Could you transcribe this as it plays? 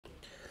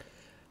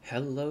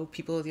Hello,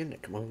 people of the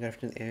internet. Good morning, good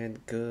afternoon,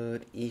 and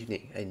good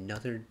evening.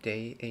 Another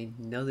day,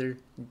 another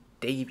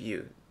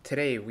debut.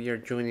 Today, we are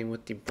joining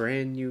with the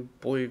brand new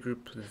boy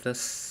group,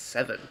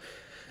 THE7.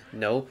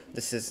 No,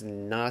 this is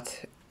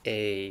not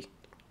a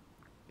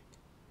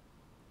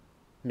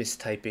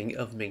mistyping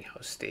of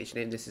Minghao's stage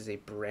name. This is a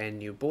brand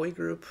new boy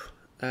group,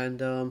 and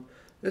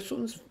this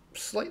one's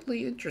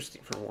slightly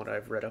interesting from what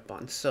I've read up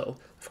on. So,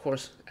 of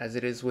course, as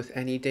it is with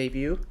any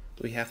debut,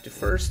 we have to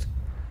first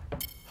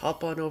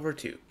hop on over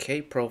to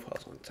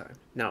Kprofiles one time.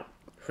 Now,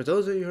 for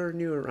those of you who are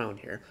new around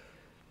here,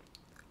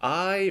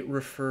 I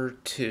refer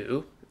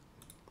to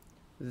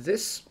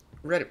this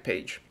Reddit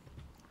page.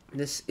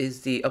 This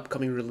is the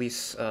upcoming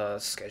release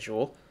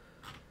schedule,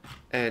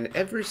 and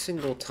every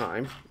single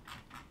time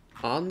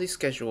on the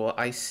schedule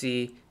I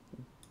see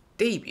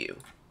debut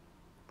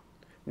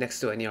next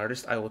to any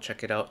artist, I will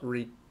check it out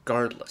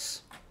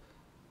regardless.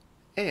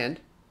 And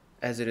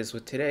as it is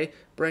with today,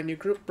 brand new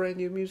group, brand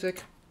new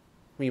music,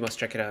 we must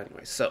check it out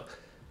anyway. So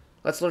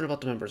let's learn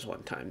about the members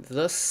one time.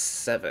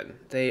 THE7.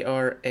 They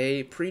are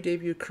a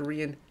pre-debut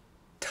Korean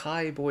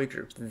Thai boy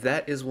group.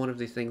 That is one of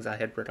the things I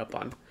had read up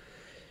on.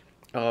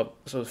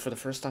 So for the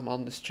first time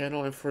on this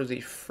channel, and for the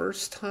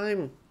first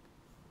time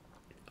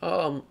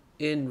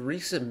in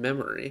recent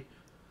memory,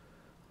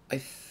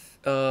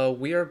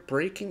 we are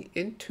breaking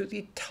into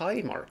the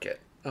Thai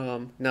market.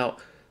 Now,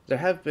 there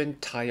have been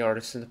Thai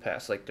artists in the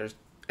past, like there's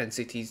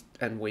NCT's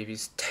and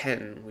Wavy's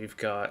 10. We've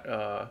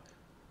got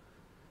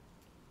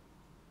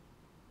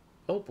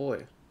oh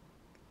boy.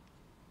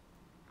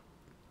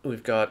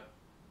 We've got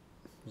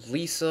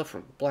Lisa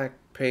from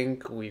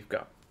Blackpink. We've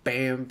got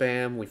Bam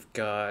Bam. We've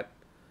got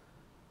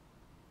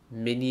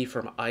Minnie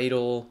from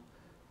Idol.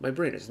 My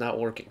brain is not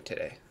working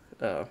today.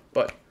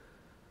 But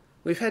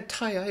we've had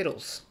Thai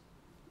idols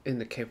in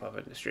the K-pop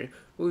industry.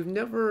 We've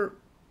never,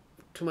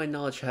 to my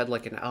knowledge, had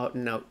like an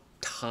out-and-out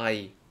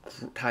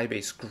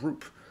Thai-based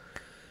group.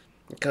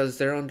 Because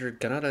they're under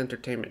Ganada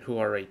Entertainment, who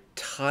are a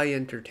Thai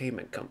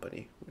entertainment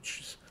company, which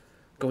is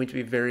going to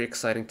be very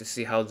exciting to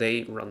see how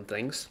they run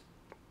things.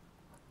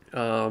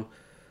 The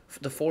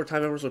 4 Thai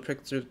members were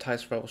picked through the Thai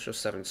survival show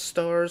 7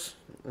 Stars,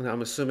 and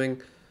I'm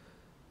assuming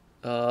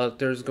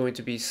there's going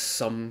to be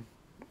some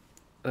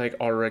like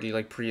already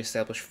like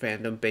pre-established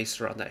fandom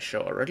based around that show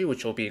already,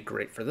 which will be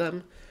great for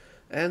them.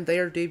 And they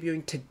are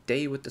debuting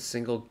today with the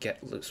single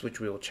Get Loose,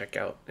 which we will check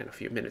out in a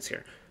few minutes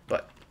here.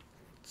 But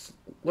let's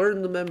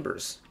learn the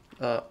members.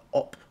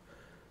 Up.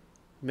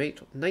 May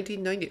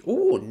 1990.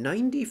 Ooh,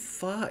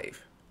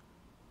 95.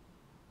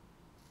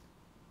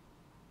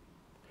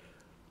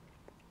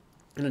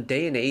 In a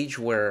day and age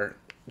where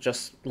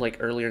just like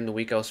earlier in the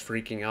week I was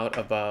freaking out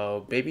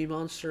about Baby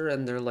Monster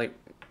and their like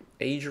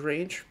age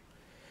range.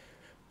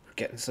 We're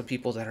getting some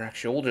people that are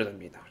actually older than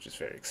me now, which is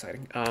very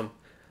exciting.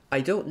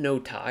 I don't know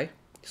Thai,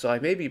 so I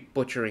may be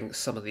butchering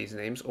some of these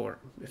names, or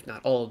if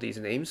not all of these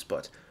names,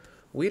 but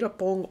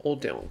Wirapong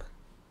Odeong.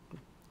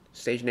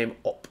 Stage name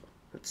Up.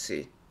 Let's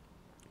see.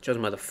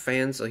 Chosen by the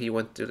fans, so he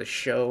went through the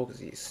show because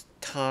he's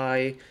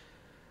Thai.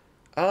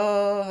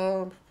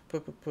 Addicted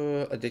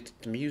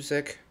to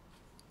music.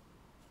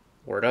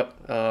 Word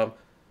up.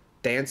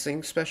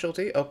 Dancing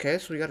specialty. Okay,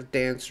 so we got a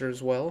dancer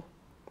as well.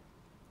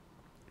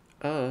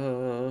 Likes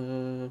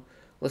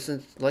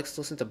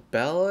to listen to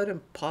ballad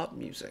and pop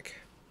music.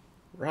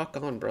 Rock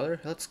on,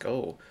 brother. Let's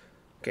go.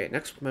 Okay,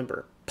 next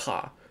member,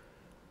 Pa.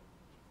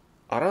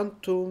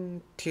 Arantum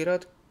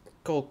Tirat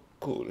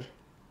Kokul.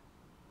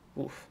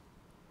 Oof.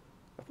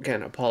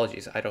 Again,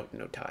 apologies, I don't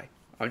know Thai.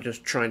 I'm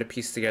just trying to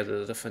piece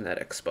together the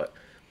phonetics, but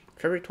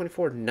February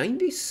 24,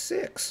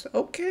 96.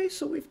 Okay,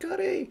 so we've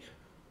got a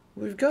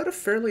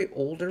fairly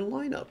older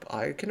lineup.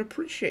 I can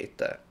appreciate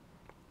that.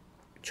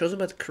 Chosen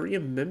by the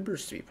Korean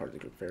members to be part of the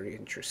group. Very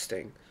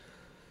interesting.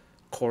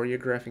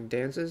 Choreographing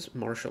dances,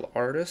 martial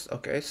artist.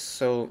 Okay,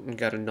 so we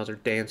got another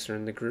dancer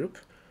in the group.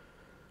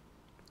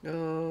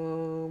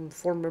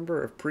 Former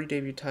member of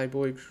pre-debut Thai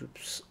boy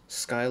groups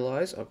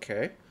Skylines.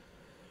 Okay.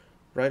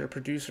 Writer,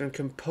 producer, and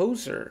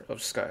composer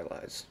of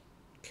Skylines.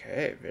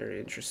 Okay, very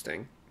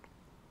interesting.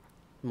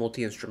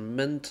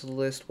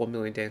 Multi-instrumentalist, 1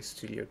 Million Dance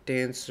Studio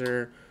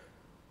dancer.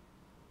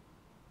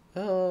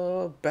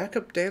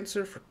 Backup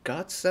dancer for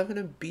GOT7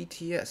 and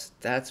BTS.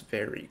 That's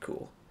very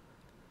cool.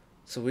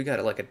 So we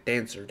got like a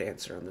dancer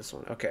on this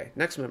one. Okay,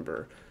 next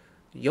member,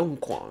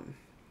 Yongkwon.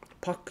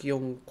 Park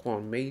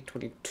Yongkwon, May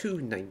 22,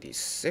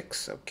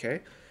 96. Okay.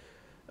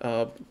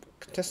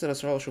 Contestant on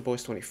Survival Show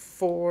Boys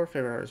 24.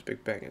 Favorite artist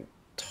Big Bang and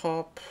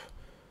Top.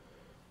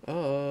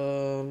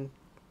 Walk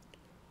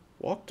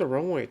the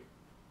Runway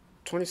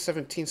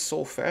 2017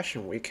 Seoul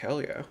Fashion Week. Hell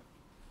yeah.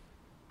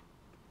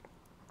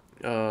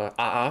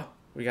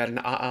 We got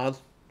an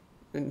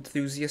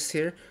enthusiast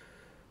here.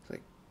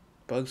 Like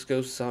Bugs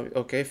Goes Zombie.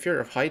 Okay,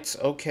 Fear of Heights.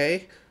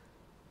 Okay.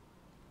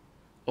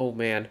 Oh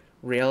man,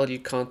 reality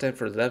content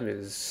for them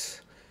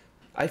is.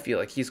 I feel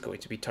like he's going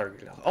to be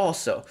targeted.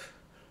 Also,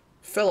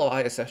 fellow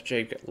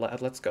ISFJ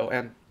lad, let's go.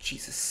 And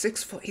Jesus,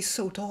 6 foot. He's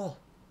so tall.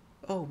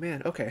 Oh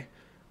man. Okay.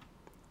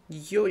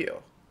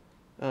 Yo-yo.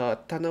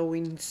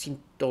 Tanawin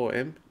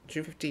Sintoem,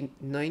 June 15,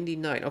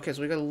 99. Okay,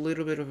 so we got a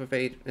little bit of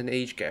an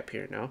age gap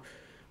here now.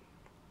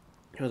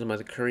 Here's my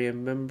the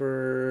Korean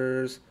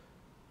members.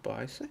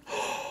 By say,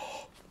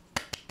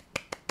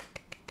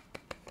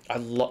 I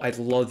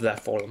love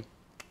that for them.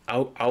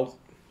 Out.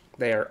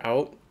 They are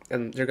out,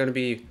 and they're gonna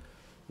be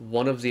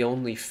one of the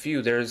only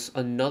few. There's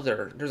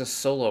a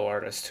solo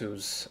artist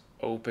who's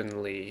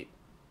openly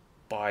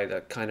bi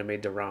that kind of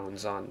made the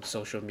rounds on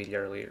social media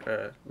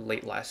earlier,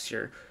 late last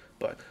year.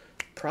 But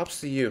props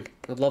to you.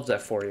 I love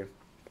that for you.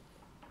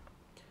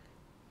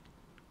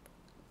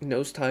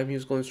 Knows Thai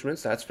musical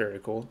instruments. That's very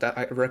cool. That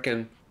I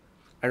reckon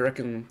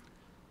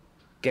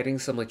getting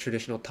some like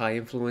traditional Thai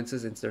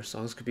influences into their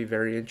songs could be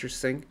very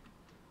interesting.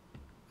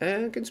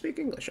 And can speak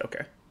English.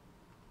 Okay.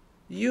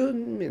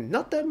 Yoonmin.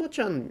 Not that much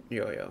on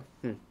Yo-Yo.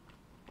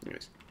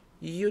 Anyways.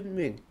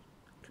 Yoonmin.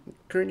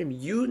 Current name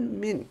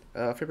Yoonmin.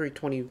 February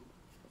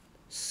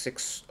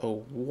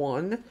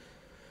 2601.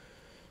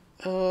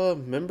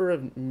 Member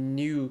of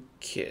New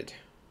Kid.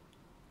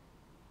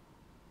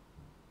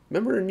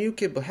 Member of New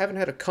Kid, but haven't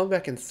had a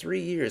comeback in 3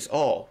 years.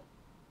 Oh.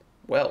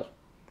 Well.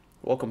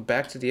 Welcome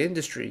back to the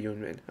industry,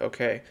 Yoonmin.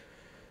 Okay.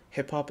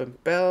 Hip hop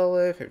and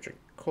ballet. Favorite drink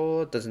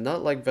cola. Does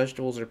not like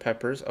vegetables or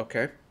peppers.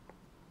 Okay.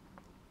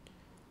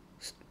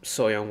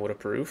 Soyoung would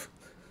approve.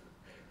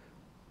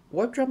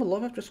 Web drama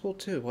Love After School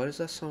 2. Why does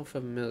that sound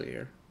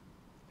familiar?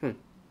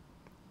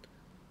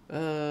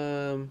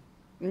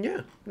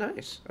 Yeah,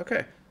 nice.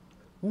 Okay.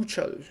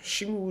 Uchal.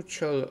 Shimu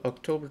Uchal,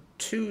 October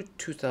 2,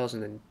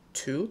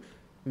 2002.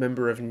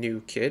 Member of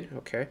New Kid.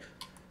 Okay.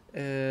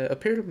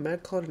 Appeared in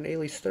Mad Cloud and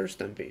Ailey's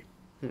Thirst Envy.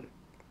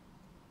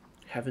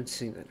 Haven't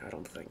seen it, I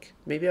don't think.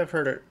 Maybe I've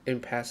heard it in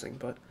passing,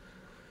 but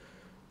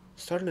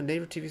starting a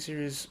Naver TV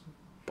series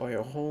by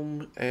a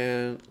Home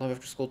and Love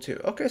After School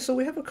 2. Okay, so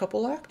we have a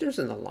couple actors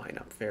in the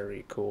lineup.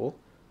 Very cool.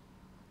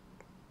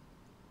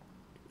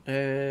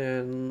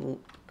 And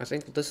I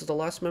think this is the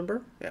last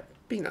member. Yeah,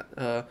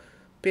 Pinat.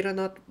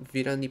 Piranat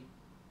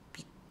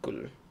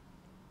Viranipikul.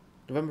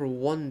 November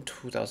 1,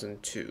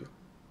 2002.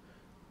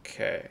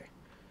 Okay.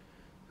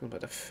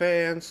 About the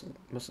fans.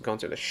 Must have gone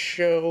to the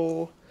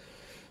show.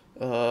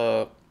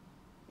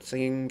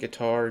 Singing,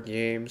 guitar,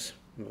 games,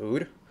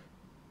 mood.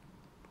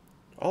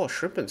 Oh,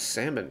 shrimp and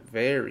salmon,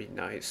 very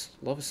nice.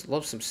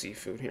 Love some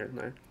seafood here and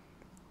there.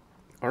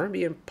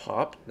 R&B and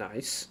pop,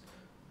 nice.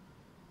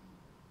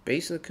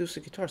 Bass and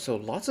acoustic guitar, so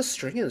lots of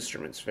string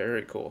instruments,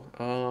 very cool.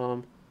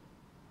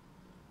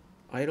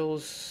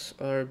 Idols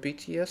are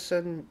BTS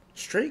and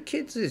Stray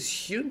Kids is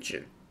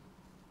Hyunjin.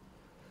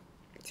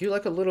 Do you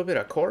like a little bit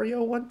of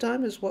choreo one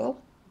time as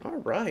well? All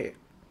right.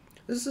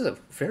 This is a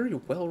very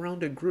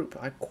well-rounded group.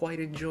 I quite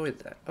enjoyed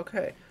that.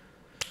 Okay.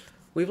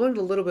 We've learned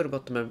a little bit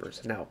about the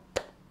members. Now,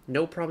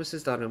 no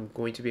promises that I'm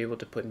going to be able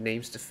to put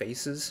names to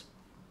faces.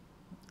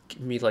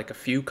 Give me like a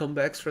few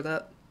comebacks for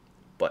that.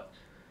 But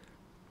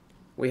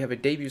we have a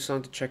debut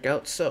song to check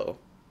out. So,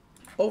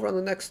 over on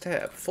the next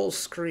tab, full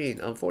screen.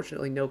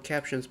 Unfortunately, no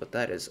captions, but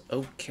that is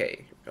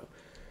okay. Here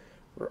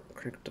we go.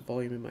 Crank up the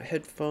volume in my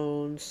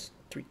headphones.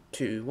 3,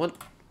 2, 1.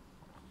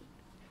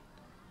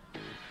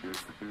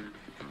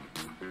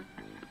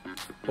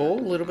 Oh,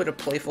 a little bit of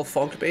playful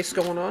funk bass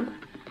going on.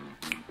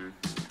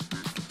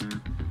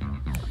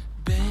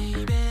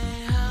 Baby,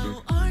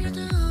 how are you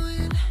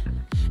doing?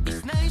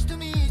 It's nice to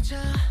meet ya.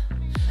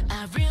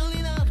 I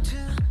really love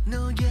to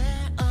know you.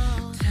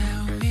 Oh,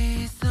 tell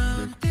me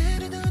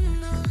something I don't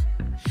know,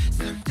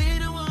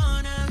 something I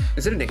wanna.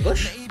 Is it in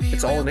English?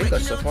 It's all in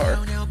English so far.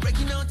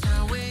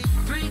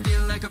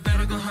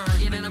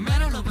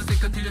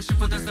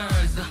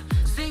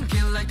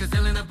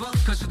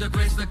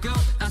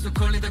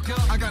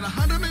 I got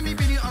 100 many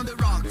video on the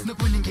rocks. No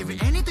point in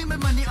giving anything but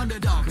money on the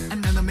dogs.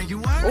 And then I make you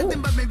wear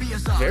anything but maybe a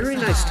song. Very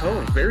nice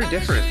tone, very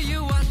different.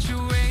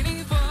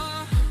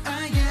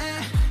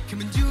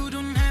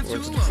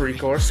 Words to the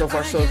pre-chorus, so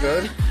far so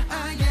good.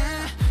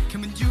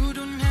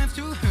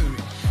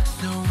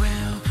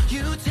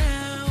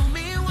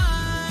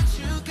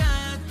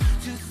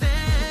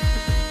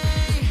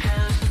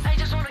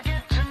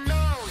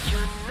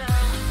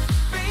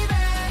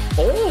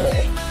 Oh!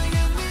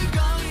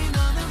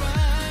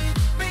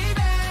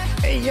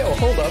 Hey, yo,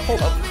 hold up.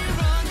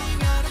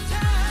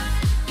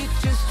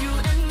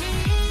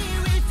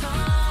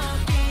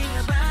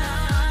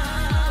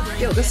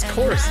 Yo, this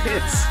chorus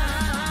hits.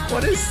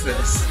 What is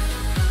this?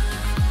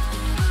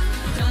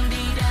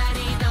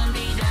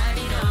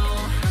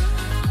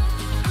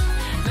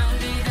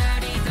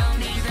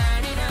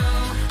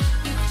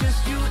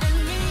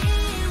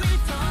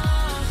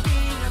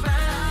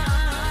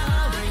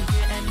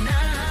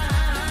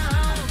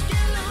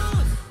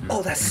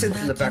 Oh, that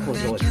synth in the background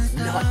is going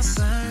nuts.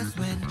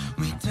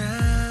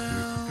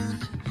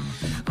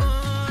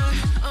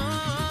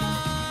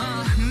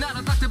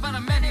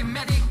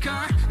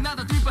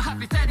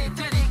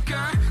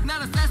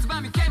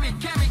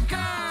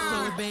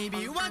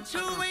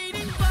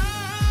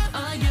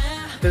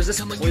 There's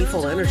this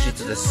playful energy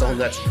to this song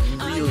that's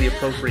really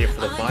appropriate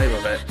for the vibe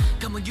of it.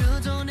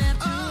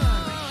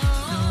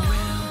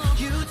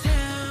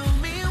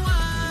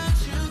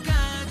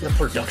 The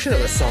production of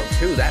the song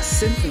too. That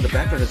synth in the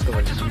background is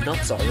going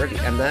nuts already,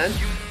 and then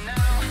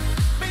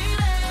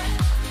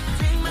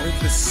like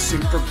this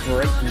super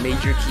bright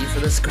major key for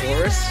this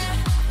chorus.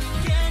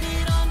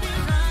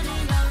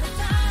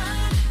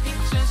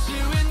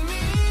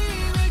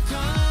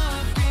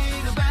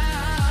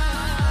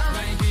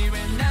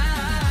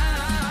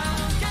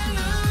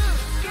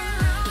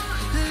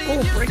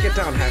 Oh, break it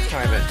down,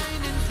 halftime it.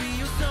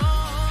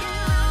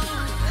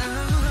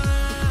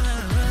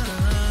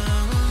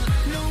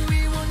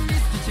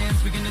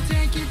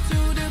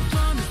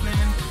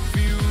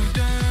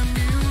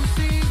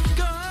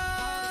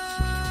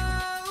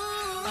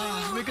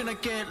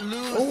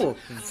 Oh,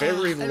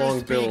 very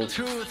long build.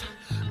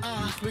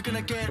 We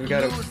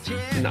got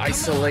an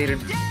isolated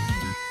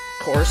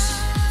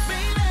chorus.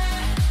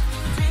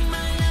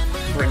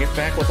 Bring it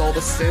back with all the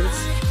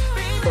synths,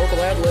 vocal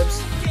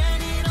ad-libs.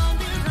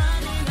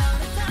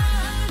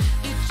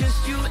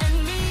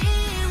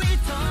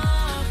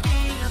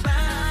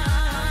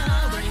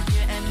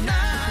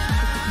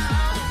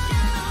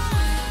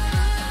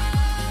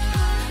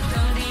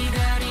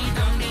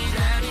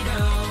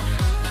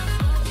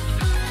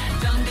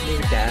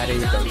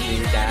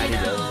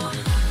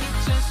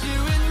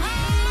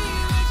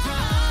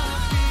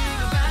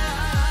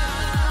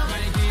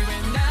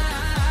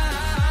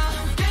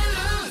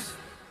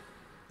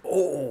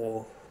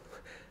 Oh,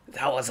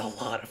 that was a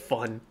lot of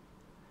fun.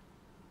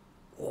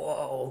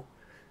 Whoa.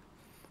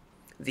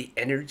 The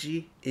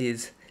energy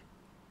is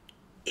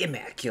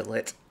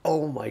immaculate.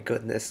 Oh my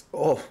goodness.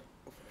 Oh.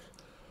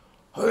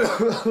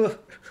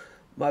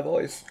 My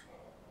voice.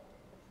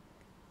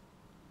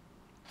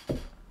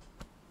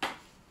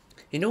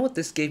 You know what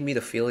this gave me the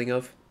feeling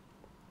of?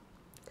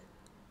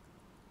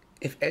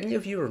 If any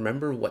of you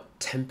remember what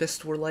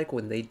Tempest were like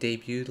when they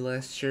debuted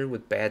last year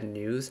with Bad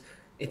News,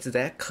 it's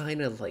that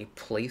kind of like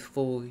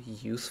playful,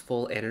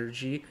 youthful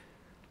energy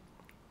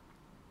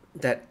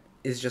that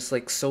is just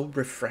like so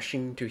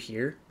refreshing to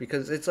hear,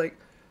 because it's like,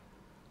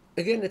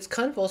 again, it's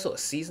kind of also a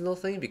seasonal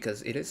thing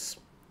because it is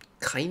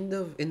kind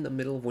of in the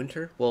middle of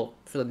winter. Well,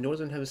 for the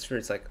Northern Hemisphere,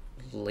 it's like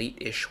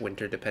late-ish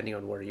winter depending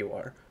on where you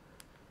are.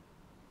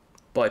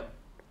 But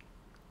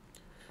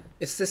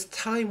it's this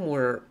time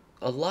where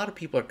a lot of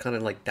people are kind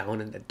of like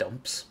down in the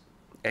dumps,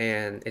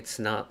 and it's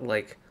not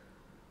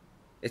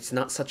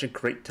such a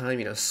great time.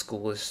 You know,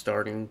 school is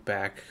starting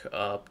back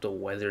up, the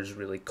weather's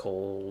really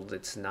cold,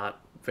 it's not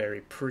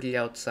very pretty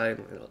outside,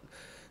 you know,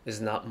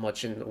 there's not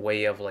much in the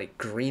way of like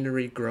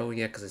greenery growing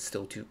yet because it's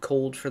still too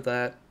cold for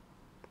that.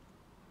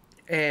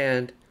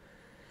 And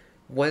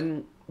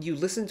when you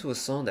listen to a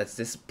song that's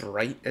this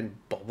bright and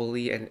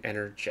bubbly and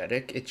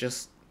energetic, it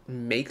just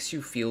makes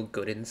you feel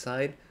good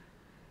inside,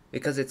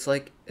 because it's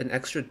like an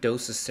extra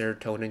dose of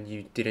serotonin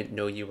you didn't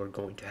know you were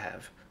going to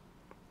have.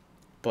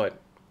 But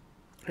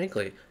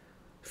frankly,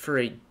 for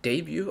a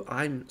debut,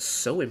 I'm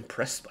so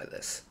impressed by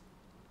this.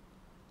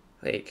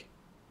 Like,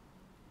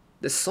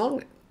 this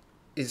song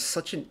is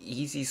such an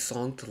easy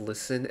song to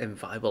listen and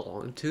vibe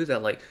along to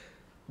that, like,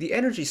 the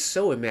energy's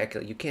so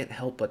immaculate you can't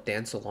help but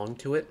dance along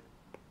to it.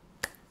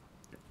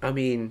 I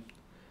mean,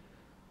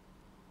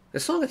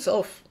 the song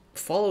itself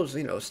follows,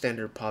 you know,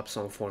 standard pop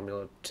song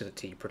formula to the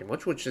T pretty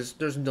much, which is,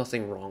 there's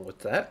nothing wrong with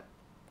that.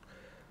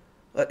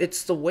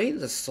 It's the way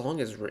the song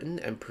is written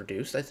and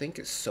produced, I think,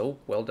 is so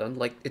well done.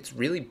 Like, it's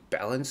really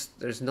balanced.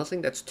 There's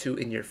nothing that's too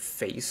in your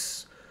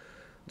face.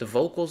 The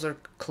vocals are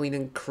clean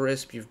and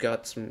crisp. You've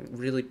got some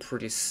really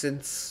pretty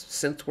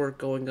synth work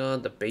going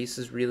on. The bass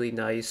is really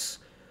nice.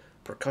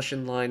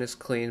 Percussion line is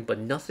clean, but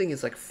nothing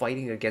is like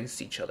fighting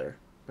against each other.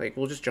 Like,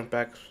 we'll just jump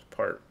back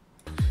part.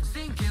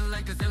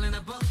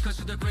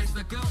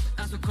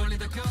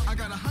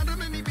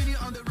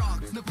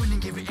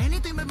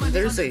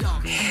 There's a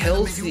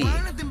healthy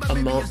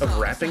amount of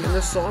rapping in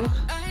this song,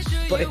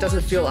 but it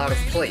doesn't feel out of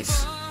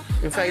place.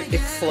 In fact, it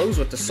flows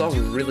with the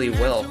song really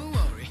well.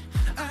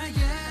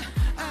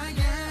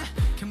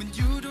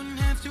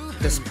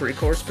 This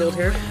pre-chorus build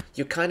here,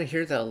 you kind of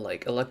hear that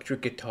like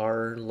electric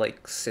guitar,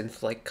 like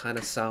synth-like kind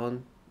of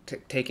sound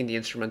taking the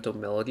instrumental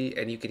melody,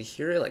 and you can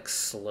hear it like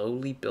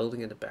slowly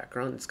building in the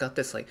background. It's got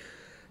this like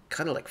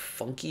kind of like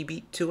funky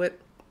beat to it.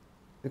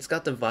 It's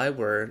got the vibe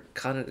where it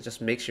kind of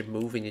just makes you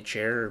move in your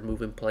chair or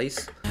move in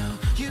place.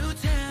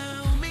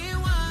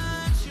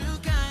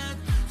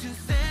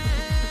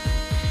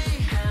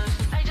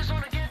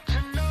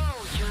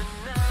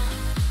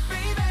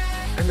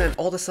 And then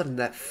all of a sudden,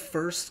 that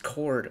first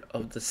chord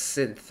of the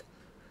synth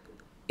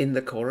in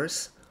the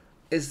chorus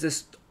is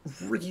this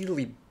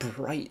really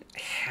bright,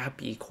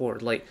 happy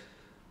chord. Like,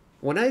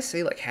 when I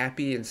say like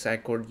happy and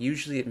sad chord,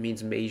 usually it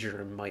means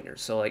major and minor.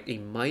 So like a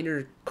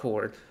minor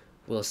chord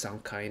will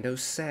sound kind of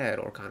sad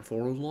or kind of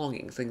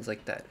longing, things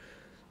like that.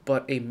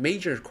 But a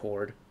major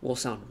chord will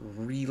sound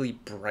really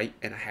bright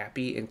and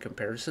happy in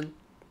comparison.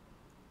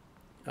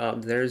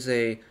 There's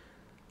a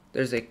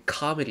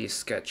comedy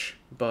sketch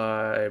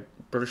by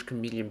British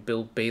comedian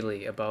Bill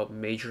Bailey about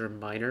major and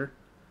minor.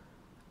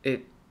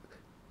 It,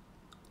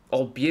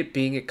 albeit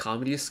being a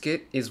comedy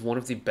skit, is one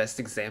of the best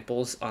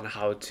examples on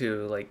how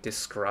to like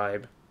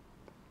describe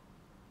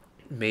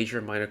major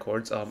and minor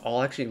chords.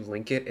 I'll actually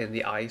link it in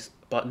the I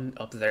button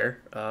up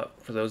there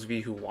for those of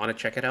you who want to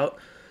check it out.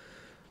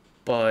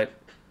 But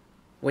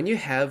when you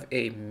have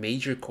a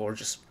major chord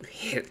just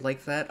hit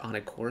like that on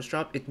a chorus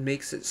drop, it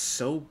makes it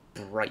so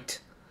bright.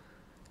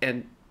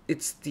 And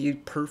it's the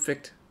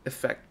perfect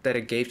effect that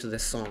it gave to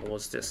this song,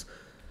 was this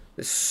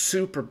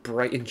super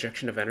bright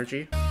injection of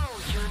energy.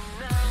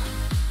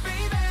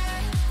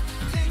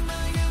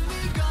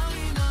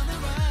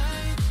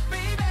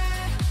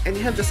 And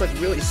you have this like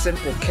really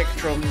simple kick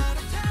drum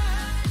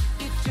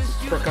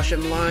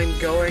percussion line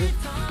going.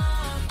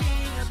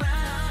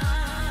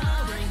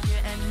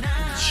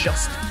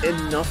 Just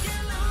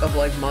enough of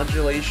like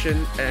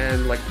modulation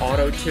and like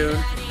auto-tune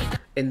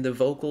in the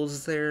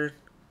vocals there,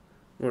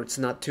 where it's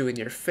not too in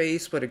your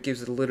face, but it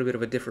gives it a little bit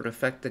of a different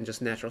effect than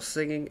just natural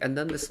singing. And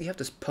then you have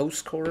this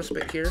post-chorus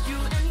bit here.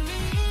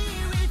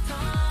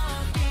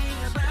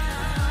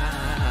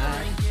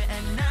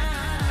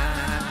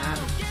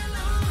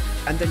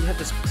 And then you have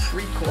this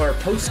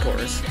pre-chorus,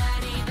 post-chorus.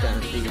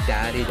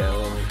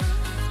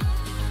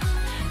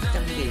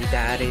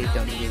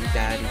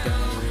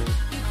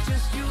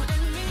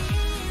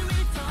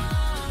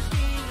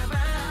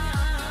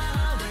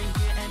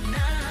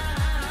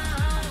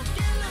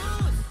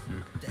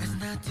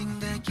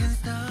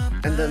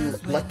 And then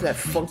let that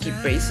funky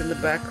bass in the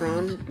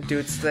background do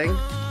its thing.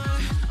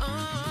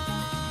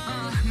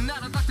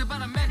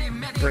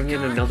 Bring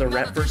in another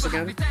rap verse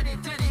again.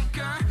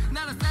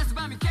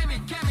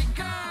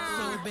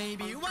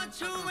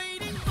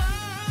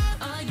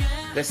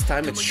 This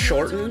time it's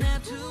shortened.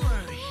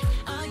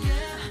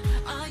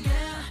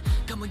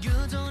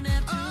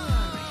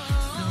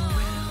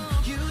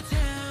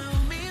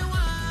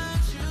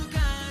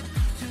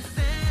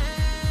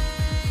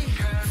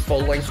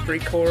 Full-length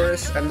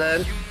pre-chorus, and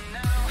then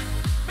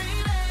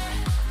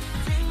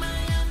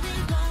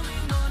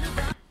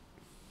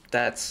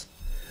that's,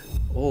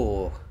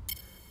 oh,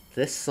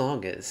 this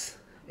song is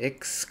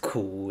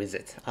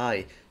exquisite.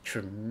 I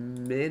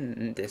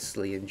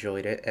tremendously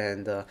enjoyed it,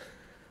 and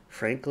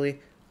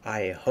frankly,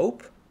 I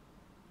hope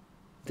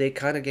they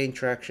kind of gain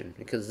traction,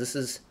 because this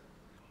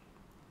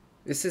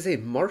is a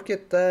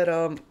market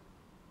that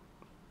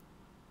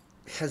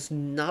has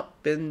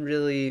not been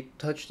really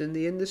touched in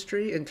the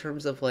industry in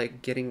terms of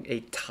like getting a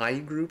Thai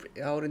group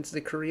out into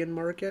the Korean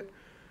market.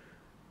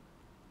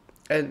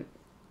 And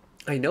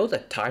I know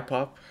that Thai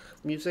pop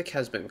music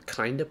has been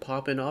kind of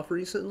popping off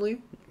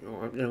recently.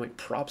 You know, like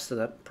props to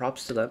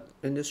that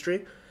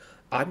industry.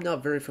 I'm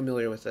not very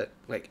familiar with it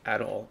like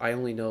at all. I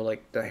only know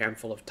like the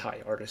handful of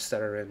Thai artists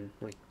that are in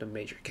like the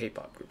major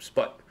K-pop groups.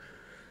 But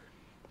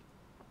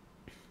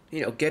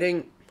you know,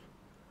 getting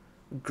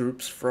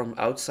groups from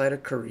outside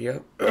of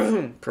Korea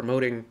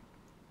promoting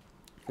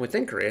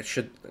within Korea,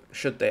 should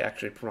they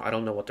actually promote, I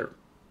don't know what their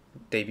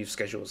debut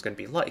schedule is going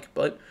to be like,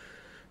 but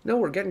no,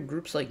 we're getting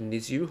groups like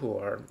Nizu, who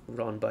are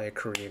run by a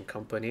Korean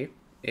company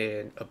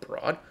in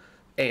abroad,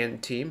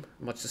 and Team,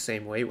 much the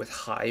same way with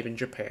Hive in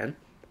Japan.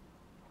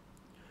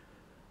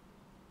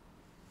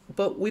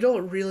 But we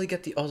don't really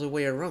get the other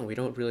way around. We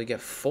don't really get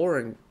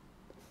foreign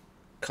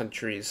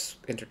countries,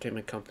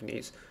 entertainment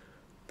companies,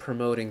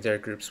 promoting their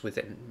groups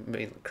within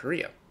mainland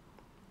Korea. I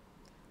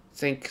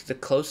think the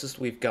closest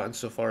we've gotten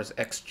so far is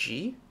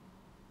XG.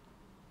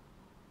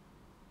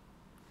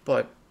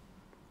 But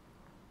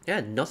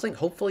yeah,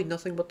 hopefully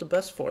nothing but the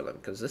best for them,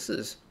 because this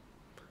is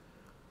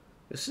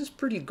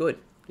pretty good.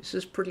 This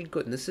is pretty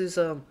good. And this is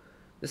a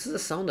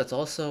sound that's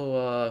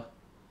also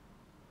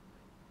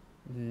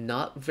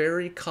not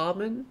very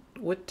common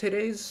with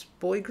today's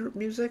boy group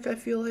music. I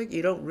feel like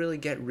you don't really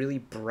get really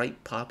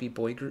bright poppy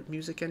boy group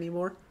music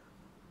anymore.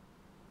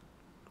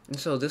 And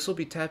so this will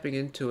be tapping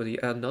into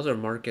another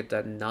market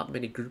that not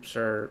many groups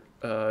are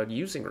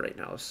using right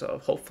now. So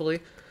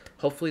hopefully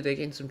they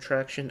gain some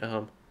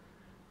traction.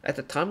 At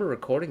the time of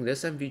recording,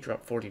 this MV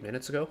dropped 40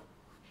 minutes ago.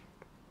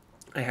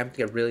 I happen to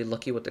get really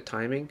lucky with the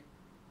timing,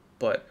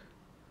 but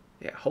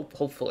yeah,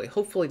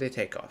 hopefully they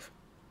take off.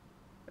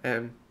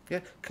 And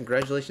yeah,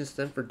 congratulations to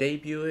them for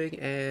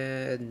debuting,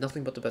 and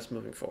nothing but the best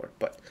moving forward.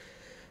 But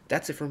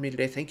that's it for me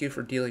today. Thank you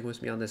for dealing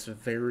with me on this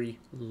very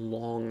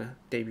long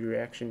debut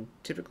reaction.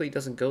 Typically it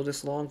doesn't go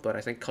this long, but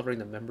I think covering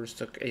the members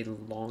took a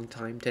long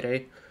time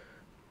today.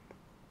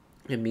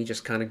 And me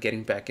just kind of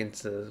getting back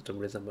into the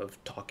rhythm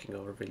of talking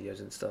over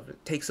videos and stuff.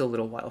 It takes a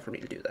little while for me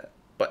to do that.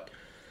 But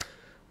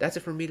that's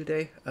it for me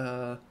today.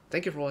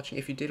 Thank you for watching.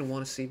 If you did enjoy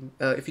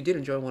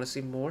and want to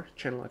see more,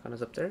 channel icon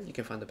is up there. You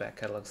can find the back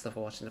catalog stuff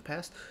I watched in the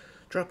past.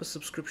 Drop a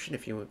subscription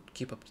if you want to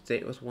keep up to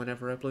date with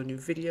whenever I upload new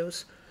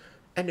videos.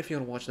 And if you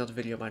want to watch another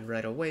video of mine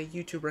right away,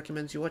 YouTube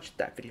recommends you watch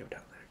that video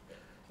down there.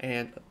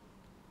 And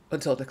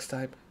until next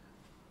time,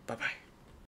 bye-bye.